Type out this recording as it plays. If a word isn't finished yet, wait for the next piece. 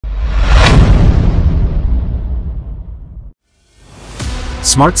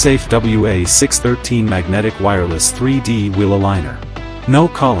SmartSafe WA613 Magnetic Wireless 3D Wheel Aligner. No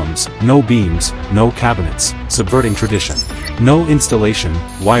columns, no beams, no cabinets, subverting tradition. No installation,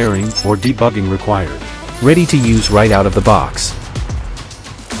 wiring, or debugging required. Ready to use right out of the box.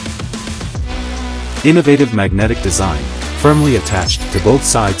 Innovative magnetic design, firmly attached to both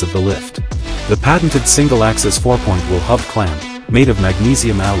sides of the lift. The patented single-axis 4-point wheel hub clamp, made of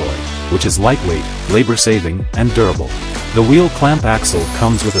magnesium alloy, which is lightweight, labor-saving, and durable. The wheel clamp axle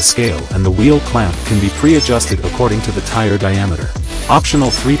comes with a scale and the wheel clamp can be pre-adjusted according to the tire diameter. Optional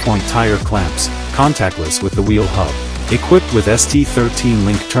 3-point tire clamps, contactless with the wheel hub. Equipped with ST13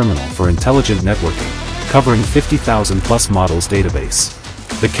 link terminal for intelligent networking, covering 50,000 plus models database.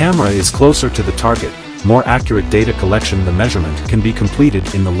 The camera is closer to the target, more accurate data collection. The measurement can be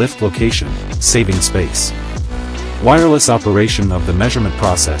completed in the lift location, saving space. Wireless operation of the measurement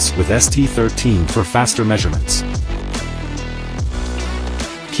process with ST13 for faster measurements.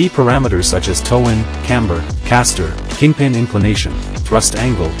 Key parameters such as toe-in, camber, caster, kingpin inclination, thrust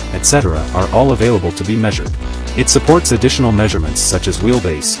angle, etc. are all available to be measured. It supports additional measurements such as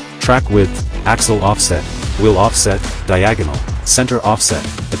wheelbase, track width, axle offset, wheel offset, diagonal, center offset,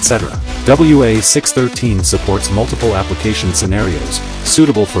 etc. WA613 supports multiple application scenarios,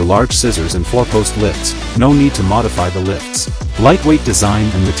 suitable for large scissors and 4-post lifts. No need to modify the lifts. Lightweight design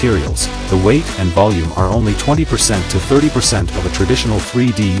and materials. The weight and volume are only 20% to 30% of a traditional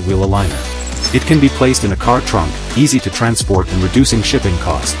 3D wheel aligner. It can be placed in a car trunk, easy to transport and reducing shipping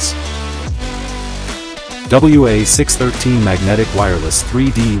costs. WA613 Magnetic Wireless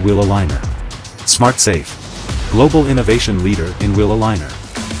 3D Wheel Aligner. SmartSafe. Global innovation leader in wheel aligner.